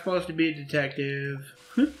 He's not supposed to be a detective.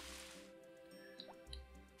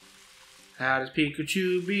 How does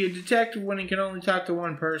Pikachu be a detective when he can only talk to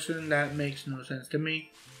one person? That makes no sense to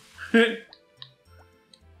me.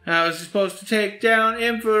 How is he supposed to take down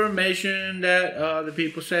information that other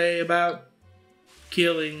people say about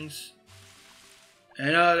killings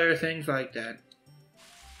and other things like that?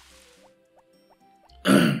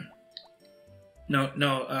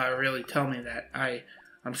 No, really tell me that.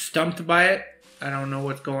 I'm stumped by it. I don't know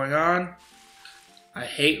what's going on. I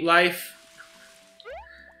hate life.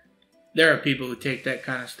 There are people who take that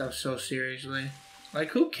kind of stuff so seriously. Like,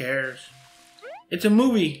 who cares? It's a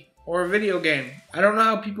movie or a video game. I don't know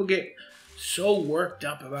how people get so worked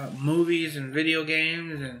up about movies and video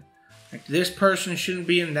games and like this person shouldn't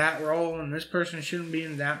be in that role and this person shouldn't be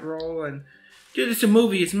in that role. And dude, it's a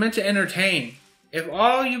movie. It's meant to entertain. If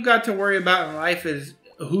all you got to worry about in life is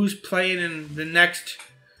who's playing in the next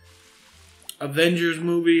Avengers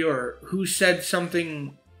movie or who said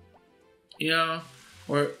something, you know,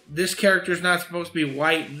 or this character's not supposed to be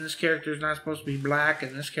white and this character's not supposed to be black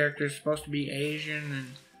and this character's supposed to be Asian, and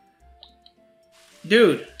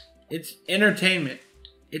dude, it's entertainment.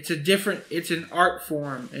 It's an art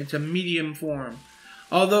form. It's a medium form.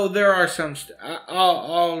 Although there are some,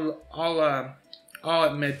 I'll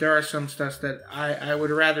admit there are some stuff that I would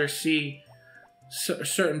rather see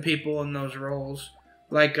certain people in those roles,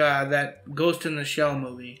 like that Ghost in the Shell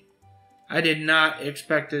movie. I did not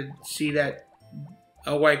expect to see that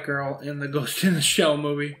a white girl in the Ghost in the Shell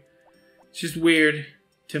movie. It's just weird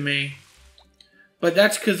to me. But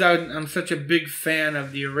that's because I'm such a big fan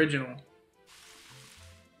of the original.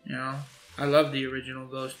 You know? I love the original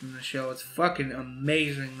Ghost in the Shell. It's fucking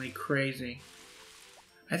amazingly crazy.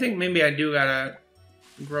 I think maybe I do gotta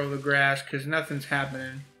grow the grass because nothing's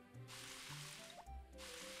happening.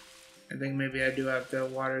 I think maybe I do have to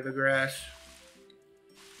water the grass.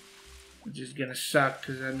 Which is gonna suck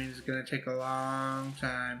because that means it's gonna take a long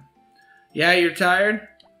time. Yeah, you're tired?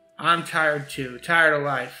 I'm tired too. Tired of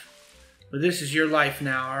life. But this is your life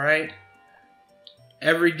now, alright?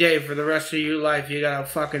 Every day for the rest of your life you gotta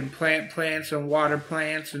fucking plant plants and water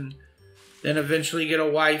plants and then eventually get a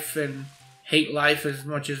wife and hate life as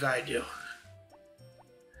much as I do.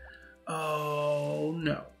 Oh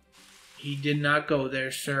no. He did not go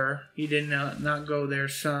there, sir. He did not go there,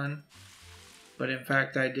 son. But in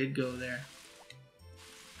fact, I did go there.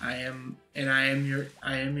 I am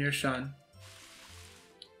your son.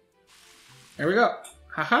 There we go.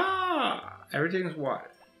 Haha! Everything's water.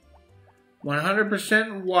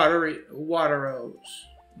 100% wateros.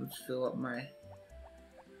 Let's fill up my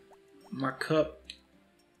cup.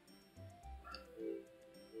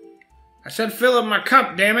 I said fill up my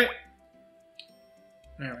cup, damn it!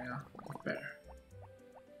 There we go. Better.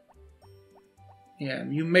 Yeah,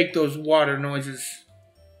 you make those water noises.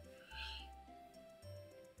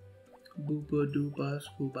 Booba dooba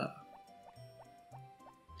scooba.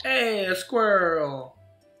 Hey, a squirrel!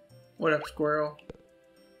 What up, squirrel?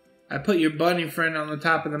 I put your bunny friend on the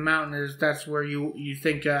top of the mountain. That's where you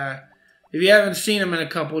think, if you haven't seen him in a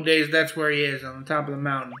couple of days, that's where he is, on the top of the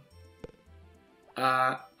mountain.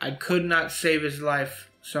 I could not save his life,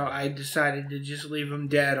 so I decided to just leave him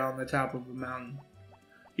dead on the top of the mountain.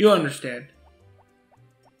 You understand.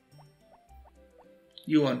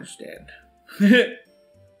 You understand. Let's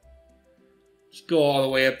go all the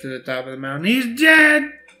way up to the top of the mountain. He's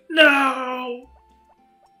dead! No!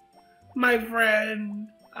 My friend.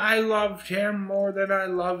 I loved him more than I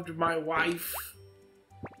loved my wife.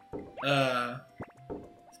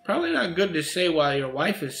 It's Probably not good to say while your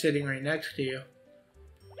wife is sitting right next to you.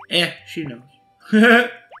 She knows.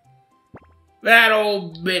 That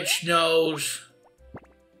old bitch knows.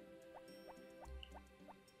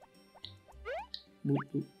 Boop,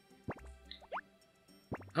 boop.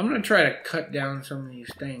 I'm gonna try to cut down some of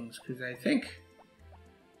these things because I think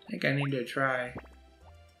I need to try.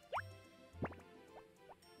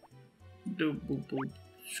 Doop, boop, boop.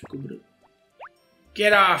 Scoob-a-doop.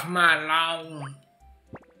 Get off my lawn.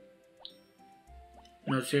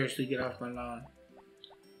 No, seriously, get off my lawn.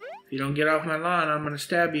 If you don't get off my lawn, I'm gonna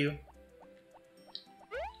stab you.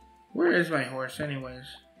 Where is my horse anyways?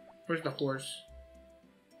 Where's the horse?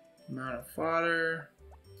 Amount of fodder.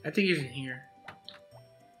 I think he's in here.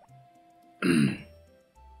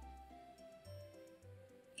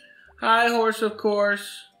 Hi, horse, of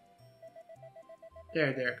course.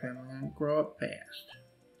 There, come on. Grow up fast.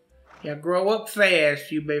 Yeah, grow up fast,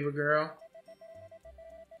 you baby girl.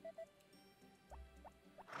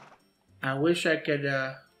 I wish I could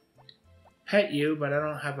pet you, but I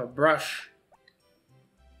don't have a brush.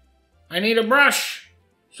 I need a brush!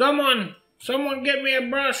 Someone get me a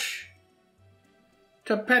brush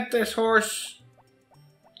to pet this horse.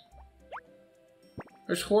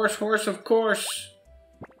 This horse, of course.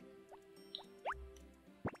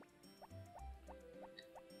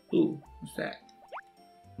 Ooh, what's that?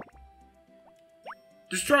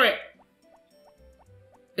 Destroy it!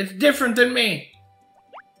 It's different than me.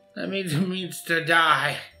 That means it means to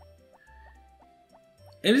die.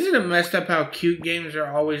 Isn't it messed up how cute games are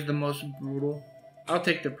always the most brutal? I'll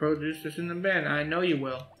take the produce that's in the bin. I know you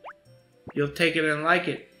will. You'll take it and like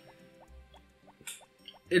it.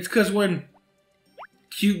 It's because when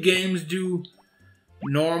cute games do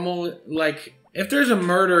normal, like, if there's a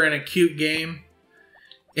murder in a cute game,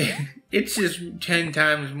 it's just 10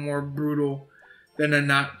 times more brutal than a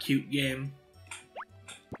not cute game.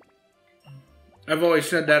 I've always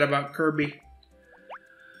said that about Kirby.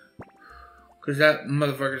 Because that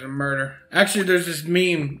motherfucker's a murder. Actually, there's this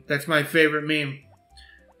meme that's my favorite meme.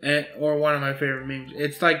 Or one of my favorite memes.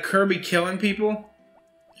 It's like Kirby killing people.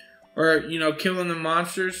 Or, you know, killing the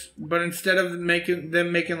monsters. But instead of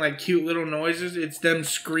making like cute little noises, it's them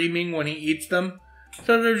screaming when he eats them.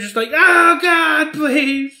 So they're just like, oh God,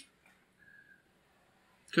 please.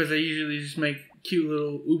 Because they usually just make cute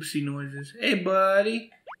little oopsie noises. Hey,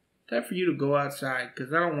 buddy. Time for you to go outside.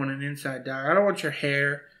 Because I don't want an inside dog. I don't want your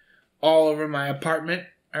hair all over my apartment.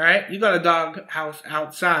 Alright? You got a dog house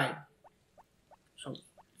outside. So,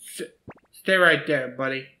 stay right there,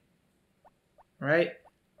 buddy. Right?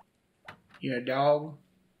 You're a dog.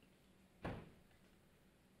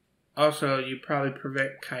 Also, you probably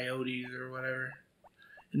prevent coyotes or whatever.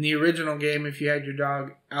 In the original game, if you had your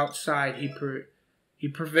dog outside, he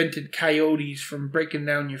prevented coyotes from breaking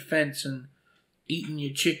down your fence and eating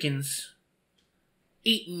your chickens.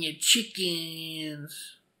 Eating your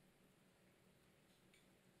chickens.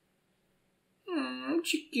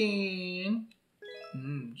 Chicken.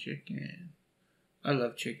 Chicken. I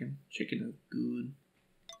love chicken. Chicken is good.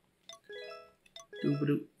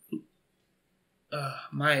 Oh,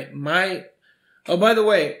 by the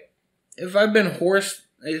way, if I've been hoarse,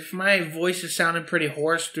 if my voice is sounding pretty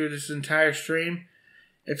hoarse through this entire stream,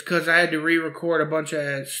 it's because I had to re-record a bunch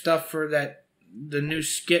of stuff for the new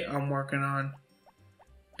skit I'm working on.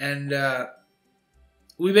 And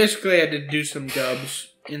we basically had to do some dubs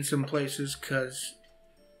in some places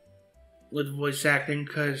with voice acting,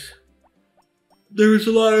 because there was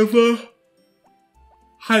a lot of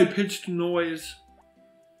high-pitched noise.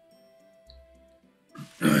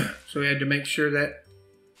 So we had to make sure that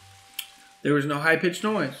there was no high-pitched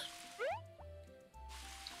noise.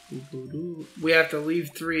 We have to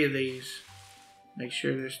leave 3 of these. Make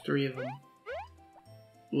sure there's 3 of them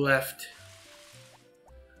left.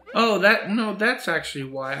 Oh, that's actually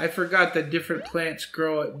why. I forgot that different plants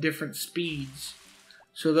grow at different speeds.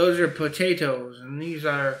 So those are potatoes, and these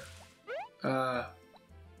are not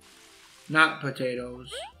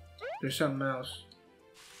potatoes. There's something else.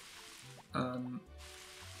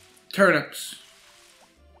 Turnips.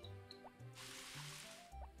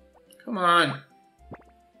 Come on.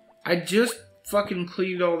 I just fucking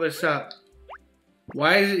cleaned all this up.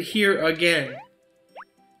 Why is it here again?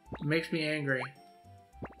 It makes me angry.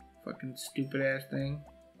 Fucking stupid ass thing.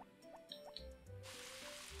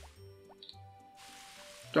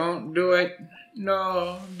 Don't do it.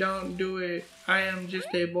 No, don't do it. I am just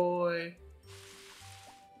a boy.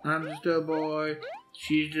 I'm just a boy.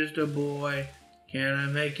 She's just a boy. Can I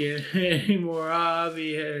make it any more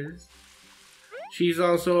obvious? She's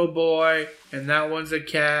also a boy, and that one's a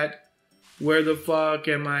cat. Where the fuck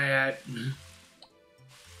am I at?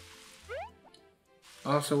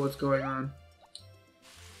 also what's going on.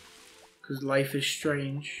 Because life is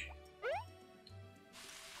strange.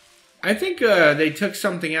 I think they took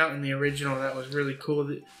something out in the original that was really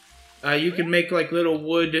cool. You can make like little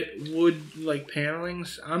wood like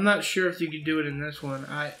panelings. I'm not sure if you could do it in this one.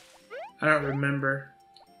 I don't remember.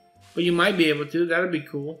 But you might be able to. That would be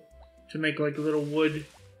cool. To make like little wood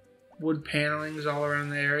panelings all around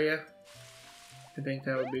the area. I think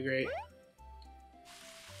that would be great.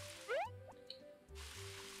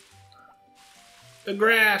 The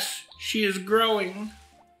grass, she is growing.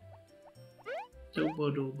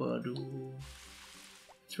 Dooba-dooba-doo.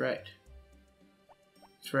 That's right.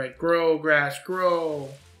 That's right. Grow, grass, grow.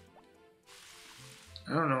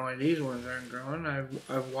 I don't know why these ones aren't growing.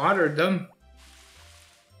 I've watered them.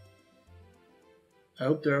 I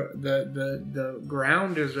hope the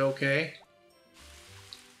ground is okay.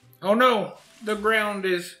 Oh no! The ground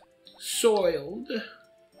is soiled.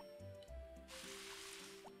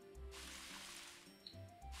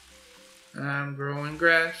 I'm growing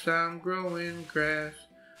grass, I'm growing grass.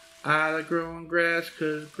 I like growing grass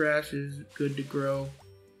because grass is good to grow.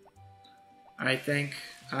 I think.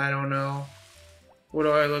 I don't know. What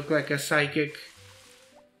do I look like, a psychic?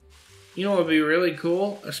 You know what would be really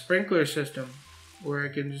cool? A sprinkler system. Where I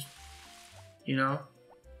can just, you know,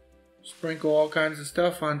 sprinkle all kinds of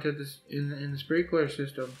stuff onto this in the sprinkler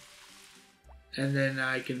system. And then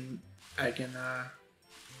I can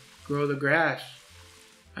grow the grass.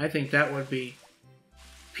 I think that would be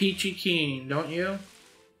peachy keen, don't you?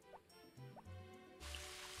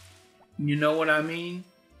 You know what I mean?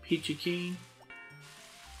 Peachy keen.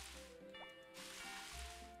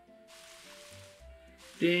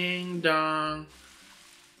 Ding dong.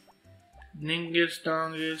 Ningus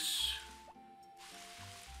dongus.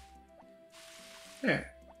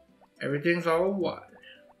 There. Everything's all watered.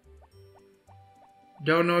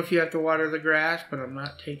 Don't know if you have to water the grass, but I'm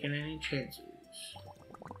not taking any chances.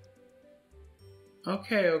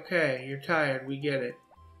 Okay, you're tired, we get it.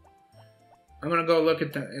 I'm gonna go look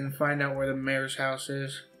at and find out where the mayor's house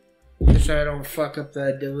is. Just so I don't fuck up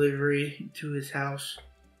the delivery to his house.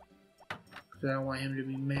 Because I don't want him to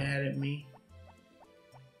be mad at me.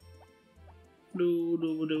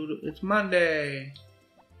 It's Monday.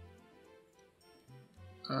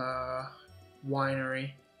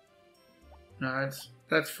 Winery. No,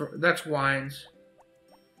 that's wines.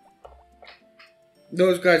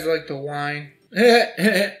 Those guys like to wine.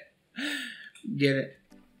 Get it.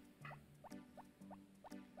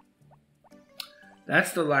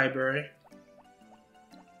 That's the library.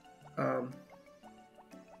 I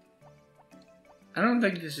don't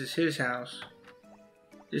think this is his house.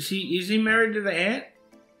 Is he married to the aunt?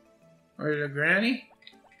 Or the granny?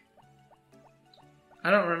 I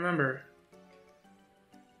don't remember.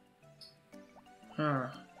 Huh.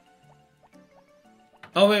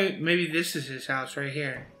 Oh wait, maybe this is his house right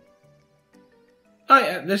here. Oh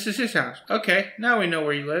yeah, this is his house. Okay, now we know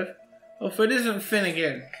where you live. Well, if it isn't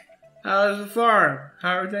Finnegan, how's the farm?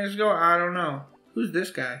 How are things going? I don't know. Who's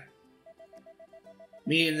this guy?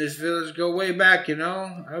 Me and this village go way back, you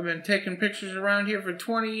know. I've been taking pictures around here for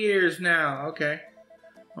 20 years now. Okay.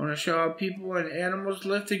 I want to show how people and animals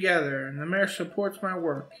live together, and the mayor supports my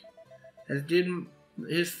work, as did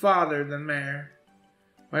his father, the mayor.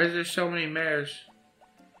 Why is there so many mayors?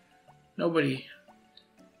 Nobody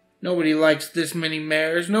likes this many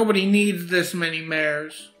mayors. Nobody needs this many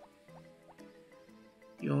mayors.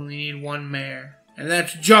 You only need one mayor, and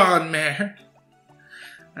that's John Mayer.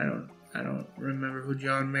 I don't remember who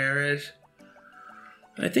John Mayer is.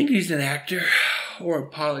 I think he's an actor or a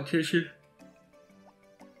politician.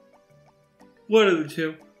 One of the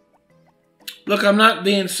two. Look, I'm not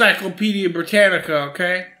the Encyclopedia Britannica,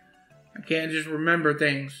 okay? I can't just remember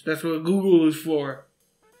things. That's what Google is for.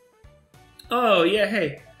 Oh, yeah,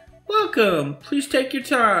 hey. Welcome. Please take your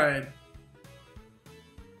time.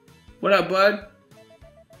 What up, bud?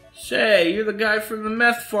 Say, you're the guy from the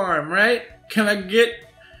meth farm, right? Can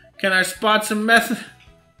I spot some meth?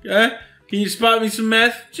 Can you spot me some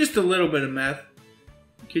meth? Just a little bit of meth.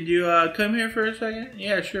 Could you come here for a second?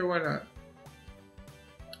 Yeah, sure, why not?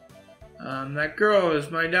 That girl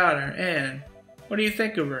is my daughter, Anne. What do you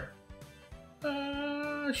think of her?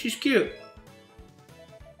 She's cute.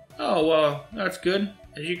 Oh, well, that's good.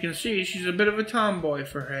 As you can see, she's a bit of a tomboy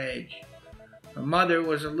for her age. Her mother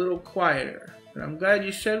was a little quieter, but I'm glad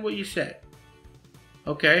you said what you said.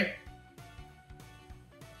 Okay.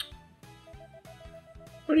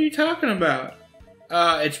 What are you talking about?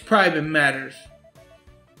 It's private matters.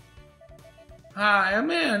 Hi,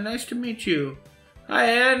 I'm Anne. Nice to meet you. Hi,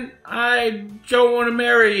 Ann. I don't want to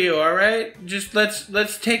marry you, alright? Just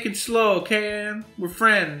let's take it slow, okay, Ann? We're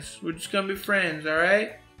friends. We're just gonna be friends,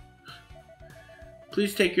 alright?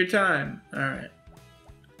 Please take your time. Alright.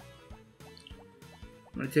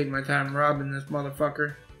 I'm gonna take my time robbing this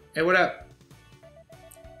motherfucker. Hey, what up?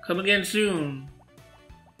 Come again soon.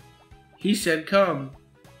 He said come.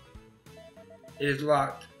 It is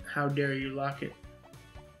locked. How dare you lock it?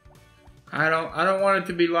 I don't want it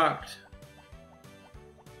to be locked.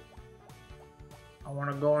 I want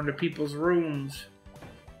to go into people's rooms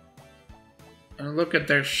and look at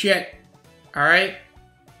their shit. All right?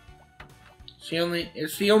 It's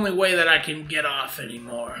the only way that I can get off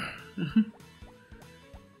anymore.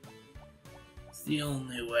 It's the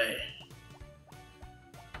only way.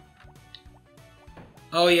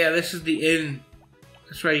 Oh yeah, this is the inn.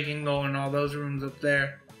 That's right, you can go in all those rooms up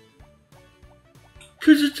there.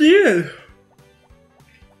 'Cause it's the inn.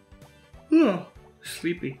 Oh,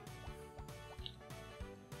 sleepy.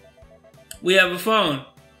 We have a phone.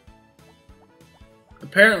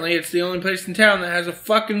 Apparently, it's the only place in town that has a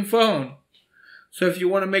fucking phone. So if you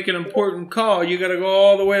want to make an important call, you gotta go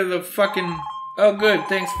all the way to the fucking... Oh, good.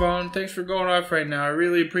 Thanks, phone. Thanks for going off right now. I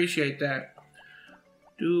really appreciate that.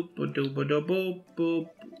 Doop-a-doop-a-doop-boop.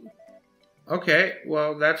 Okay,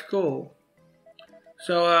 well, that's cool.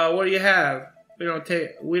 So, what do you have? We don't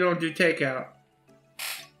do takeout.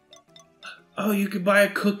 Oh, you could buy a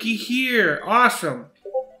cookie here. Awesome.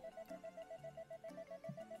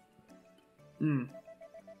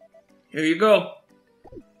 Here you go.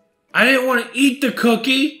 I didn't want to eat the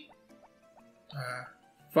cookie.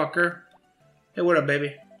 Fucker. Hey, what up,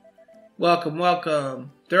 baby? Welcome,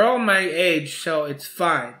 welcome. They're all my age, so it's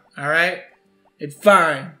fine. Alright? It's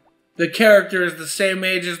fine. The character is the same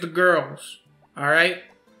age as the girls. Alright?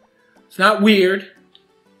 It's not weird.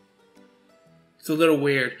 It's a little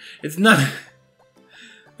weird. It's not...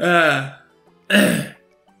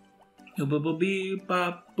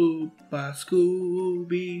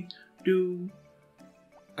 Scooby-Doo.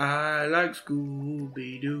 I like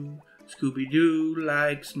Scooby-Doo. Scooby-Doo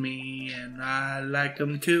likes me, and I like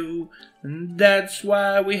him too. And that's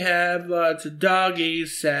why we have lots of doggy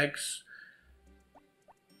sex.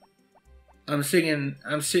 That's in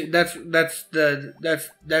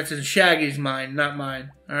Shaggy's mind, not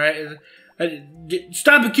mine. All right,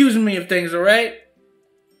 stop accusing me of things. All right,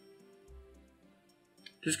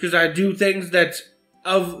 just because I do things that's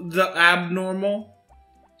of the abnormal.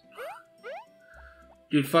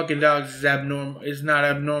 Dude, fucking dogs is abnormal. It's not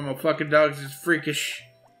abnormal. Fucking dogs is freakish.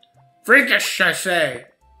 Freakish, I say.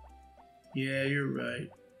 Yeah, you're right.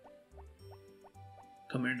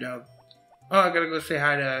 Come here, dog. Oh, I gotta go say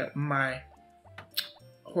hi to my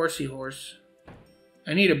horsey horse.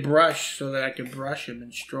 I need a brush so that I can brush him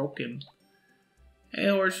and stroke him. Hey,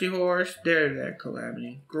 horsey horse. There's that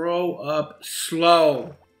Calamity. Grow up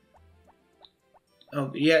slow.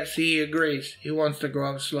 Oh, yeah, see, he agrees. He wants to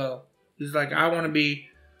grow up slow. He's like, I want to be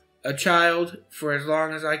a child for as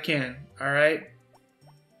long as I can, alright?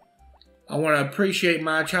 I want to appreciate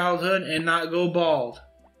my childhood and not go bald.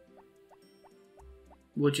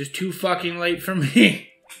 Which is too fucking late for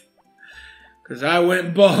me. Because I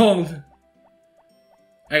went bald.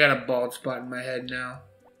 I got a bald spot in my head now.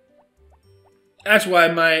 That's why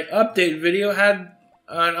my update video had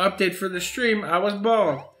an update for the stream. I was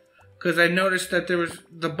bald. Because I noticed that there was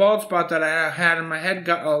the bald spot that I had in my head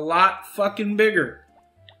got a lot fucking bigger.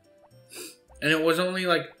 And it was only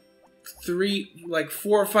like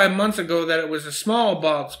 4 or 5 months ago that it was a small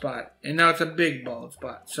bald spot. And now it's a big bald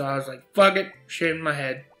spot. So I was like, fuck it, shaved my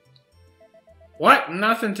head. What?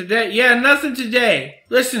 Nothing today? Yeah, nothing today.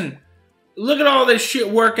 Listen, look at all this shit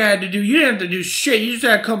work I had to do. You didn't have to do shit. You just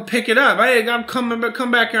had to come pick it up. I'm come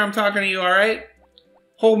back here. I'm talking to you, alright?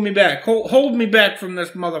 Hold me back. Hold me back from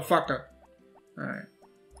this motherfucker. Alright.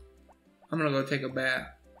 I'm gonna go take a bath.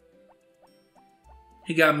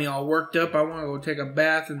 He got me all worked up. I want to go take a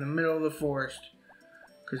bath in the middle of the forest.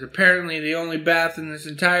 Because apparently the only bath in this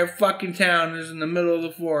entire fucking town is in the middle of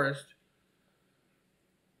the forest.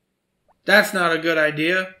 That's not a good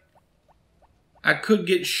idea. I could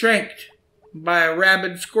get shanked by a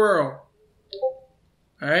rabid squirrel.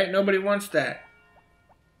 Alright, nobody wants that.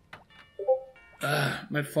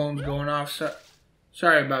 My phone's going off.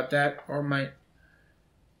 Sorry about that. Or my...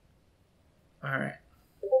 Alright.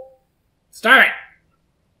 Stop it!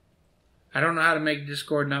 I don't know how to make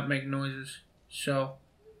Discord not make noises. So,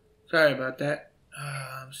 sorry about that.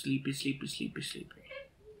 I'm sleepy.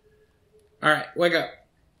 Alright, wake up.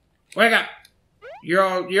 Wake up!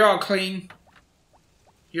 You're all clean.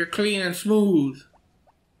 You're clean and smooth.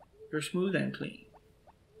 You're smooth and clean.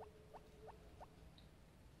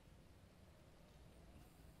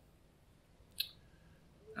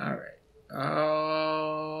 Alright. Alright.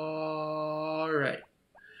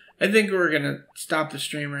 I think we're gonna stop the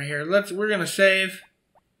stream right here. We're gonna save.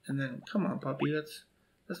 And then come on, puppy, let's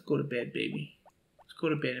go to bed, baby. Let's go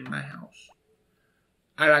to bed in my house.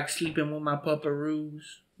 I like sleeping with my pupperoos.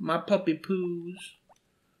 My puppy poos.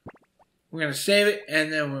 We're gonna save it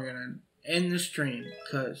and then we're gonna end the stream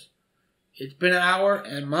because it's been an hour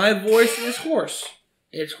and my voice is hoarse.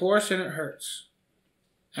 It's hoarse and it hurts.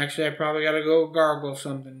 Actually, I probably gotta go gargle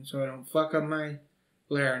something so I don't fuck up my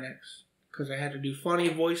larynx. Because I had to do funny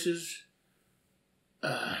voices.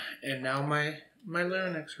 And now my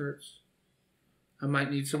larynx hurts. I might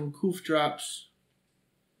need some coof drops.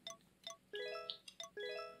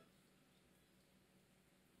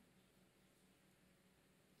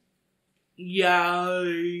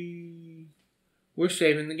 Yay! We're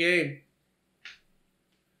saving the game.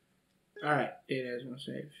 Alright, Data's gonna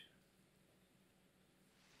save.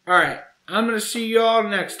 Alright, I'm gonna see you all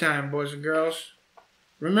next time, boys and girls.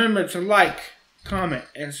 Remember to like, comment,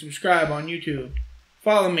 and subscribe on YouTube.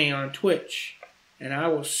 Follow me on Twitch. And I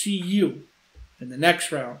will see you in the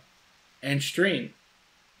next round and stream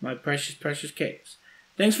my precious, precious cakes.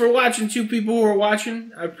 Thanks for watching, two people who are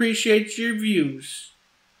watching. I appreciate your views.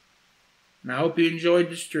 And I hope you enjoyed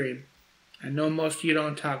the stream. I know most of you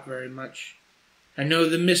don't talk very much. I know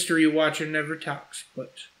the mystery watcher never talks,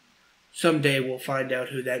 but someday we'll find out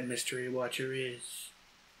who that mystery watcher is.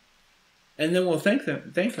 And then we'll thank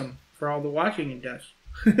him for all the watching he does.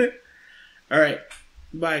 Alright.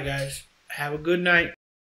 Bye, guys. Have a good night.